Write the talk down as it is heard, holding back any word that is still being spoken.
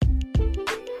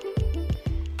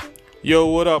Yo,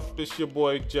 what up? This your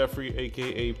boy Jeffrey,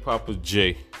 aka Papa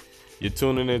J. You're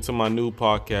tuning into my new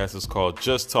podcast. It's called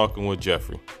Just Talking with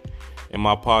Jeffrey. In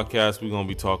my podcast, we're going to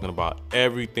be talking about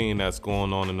everything that's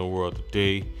going on in the world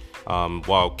today,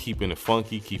 while keeping it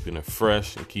funky, keeping it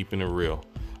fresh, and keeping it real.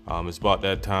 It's about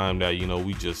that time that,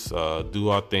 we just do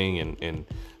our thing and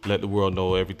let the world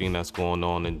know everything that's going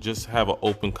on and just have an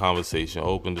open conversation,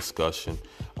 open discussion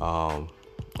on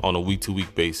a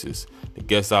week-to-week basis. The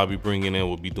guests I'll be bringing in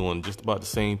will be doing just about the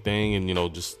same thing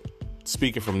and, just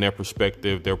speaking from their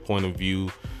perspective, their point of view,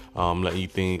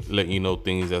 letting you know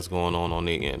things that's going on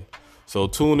their end. So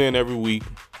tune in every week,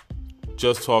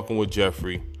 Just Talking with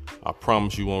Jeffrey. I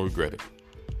promise you won't regret it.